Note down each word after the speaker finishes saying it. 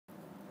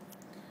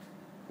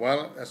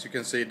Well, as you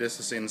can see, this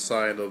is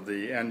inside of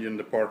the engine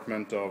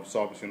department of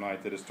Saab's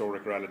United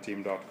Historic Rally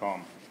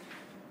Team.com.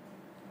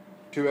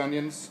 Two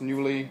engines,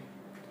 newly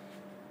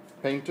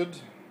painted,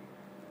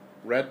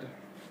 red,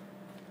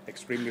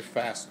 extremely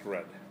fast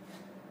red.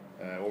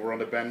 Over on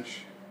the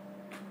bench,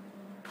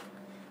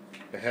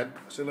 the head,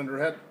 cylinder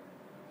head,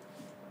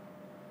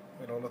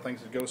 with all the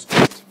things that goes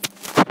to it.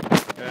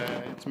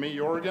 It's me,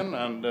 Jorgen,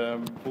 and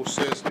Bosse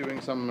is doing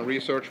some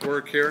research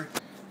work here,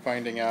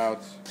 finding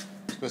out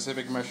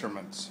specific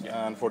measurements.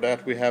 Yeah. And for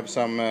that we have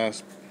some...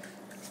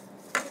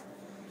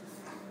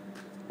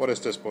 what is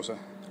this, Bosse?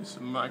 It's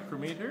a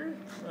micrometer,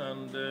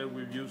 and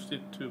we've used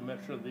it to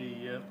measure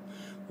the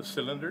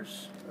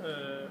cylinders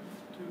to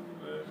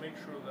make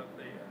sure that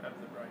they have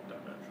the right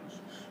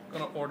dimensions. I'm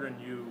going to order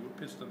new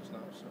pistons now,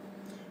 so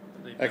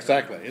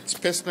exactly. It's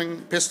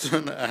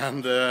piston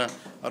and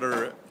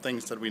other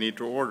things that we need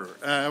to order.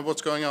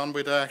 What's going on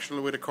with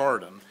the car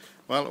then?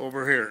 Well,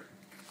 over here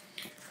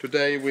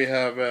today we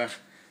have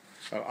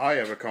I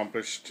have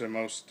accomplished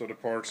most of the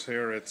parts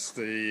here. It's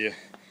the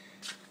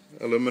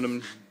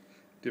aluminum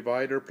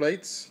divider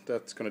plates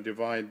that's going to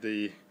divide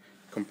the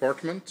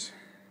compartment,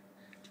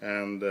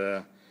 and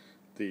well,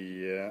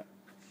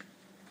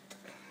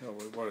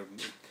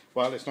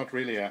 it's not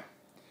really a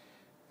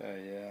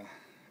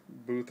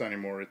booth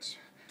anymore.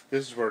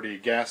 This is where the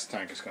gas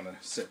tank is going to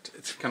sit.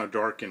 It's kind of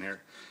dark in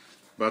here,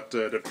 but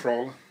the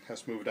troll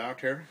has moved out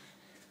here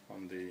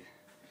on the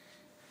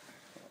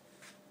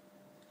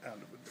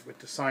and with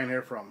the sign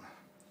here from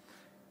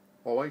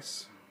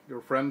always your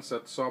friends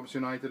at Saab's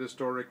United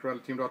Historic Rally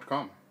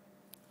Team.com.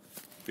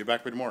 Be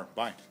back with more.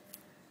 Bye.